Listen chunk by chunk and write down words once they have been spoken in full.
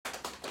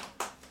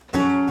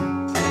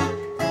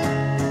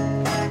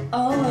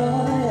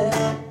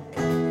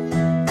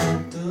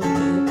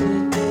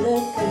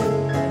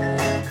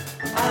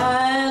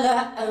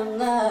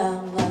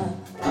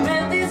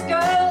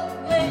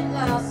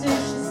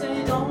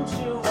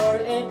don't you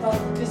worry if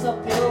I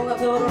disappear. I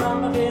told her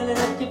I'm really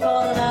looking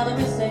for another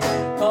mistake.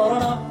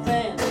 Caught up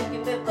and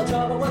thinking that the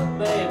trouble would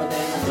be, but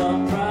then I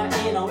jumped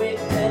right in a week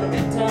later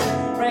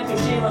return. Frankly,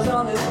 she was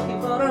only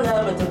looking for a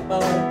lover to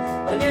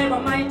bone. But I gave her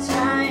my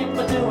time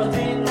for 2 or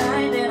 3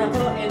 nights, and I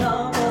put it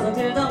on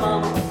until the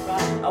moment was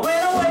right. I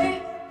went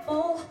away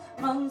 4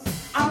 months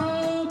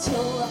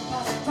until I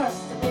passed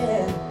first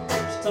again.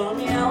 She told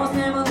me I was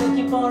never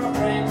looking for a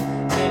friend.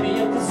 Maybe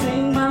you could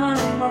swing my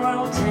room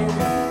around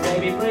 10.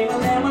 Baby, bring a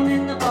lemon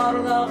in a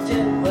bottle of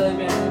gin. We'll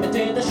be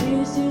between the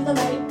sheets till the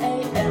late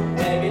AM.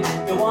 Baby,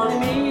 you wanted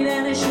me,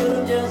 then I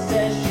should've just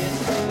said she's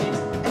swinging.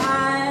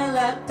 I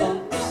let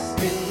them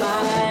spin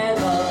my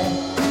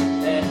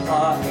love. That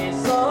heart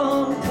is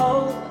so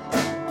cold,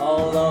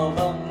 all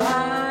over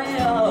my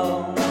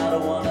own. I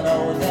don't wanna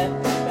know that,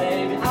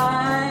 baby.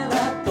 I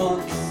let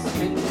them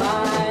spin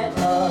my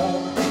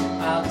love.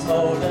 I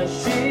told her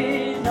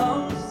she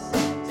knows.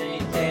 They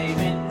came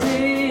in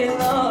real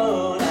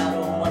low. I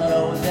don't wanna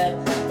know that,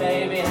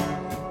 baby.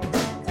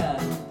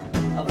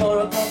 For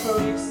a couple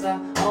of weeks, I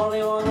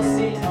only wanna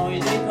see how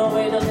you take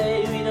away the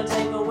day, we don't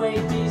take away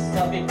peace.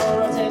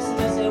 Before I text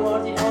message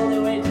was the only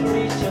way to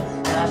reach you.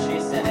 Now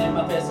she's sending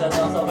my best, that's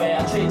the way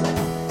I treat her.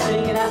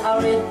 Singing out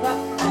Aretha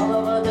all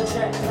over the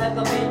track like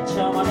a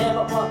picture. I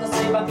never want to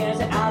say back and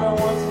say I don't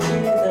want to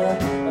either.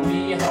 But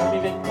me and her, we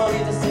been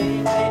calling the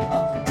same way.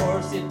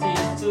 Four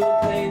cities to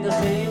play the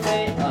same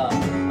way.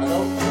 I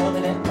don't know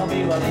that it will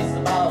be what it's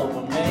about.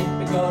 But maybe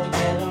we go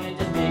together and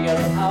just figure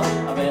it out.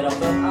 I better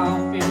put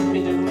on film, we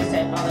do we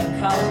sit on the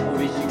couch, or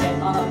we should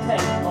get on a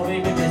plane, or we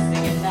be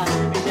missing it now.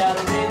 We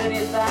gotta read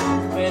it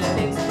down, where the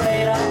things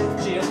sprayed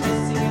out. She was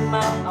missing him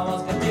out, I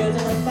was confused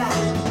in the back.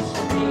 She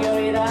should figure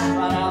it out,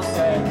 but I'm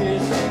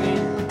circus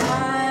singing.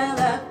 I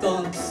let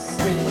them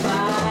spin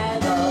my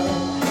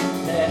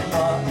love. That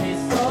heart is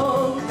so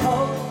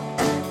cold,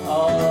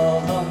 all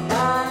over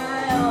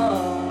my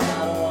own.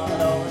 I don't wanna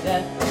know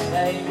that,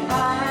 baby.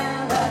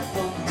 I let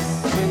them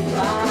spin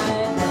my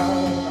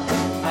love.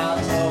 I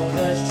told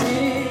her she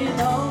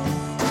knows.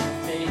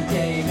 They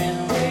came in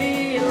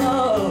real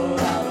low. I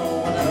don't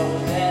wanna know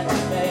that,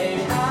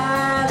 baby. I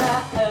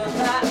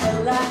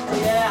like,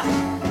 yeah.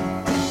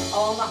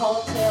 On my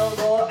hotel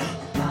door,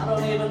 I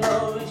don't even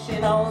know if she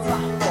knows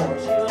I'm for.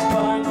 She was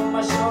crying on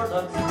my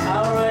shoulder. I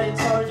already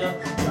told her,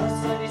 just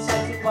when you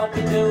said what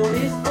we do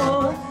this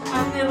for. I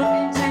never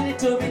intended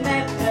to be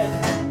naked,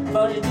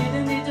 but you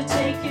didn't need to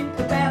take him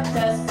to bed,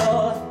 that's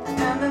all.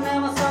 And I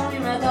never saw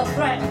him as a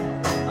threat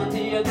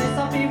until you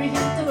disappeared, we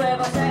hit to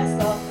have a sex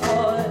of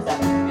course.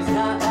 It's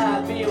not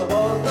like we were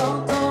both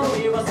don't know.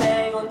 We were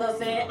staying on the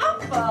same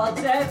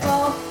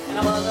table, and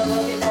I wasn't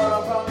looking for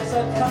a promise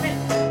of commit,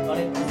 but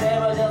it was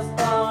ever just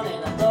fun,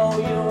 and I know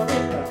you were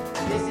different.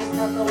 This is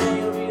not the way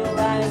you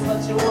realize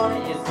what you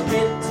wanted. It's a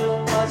bit too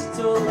much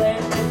too late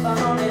if I'm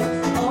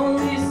honest.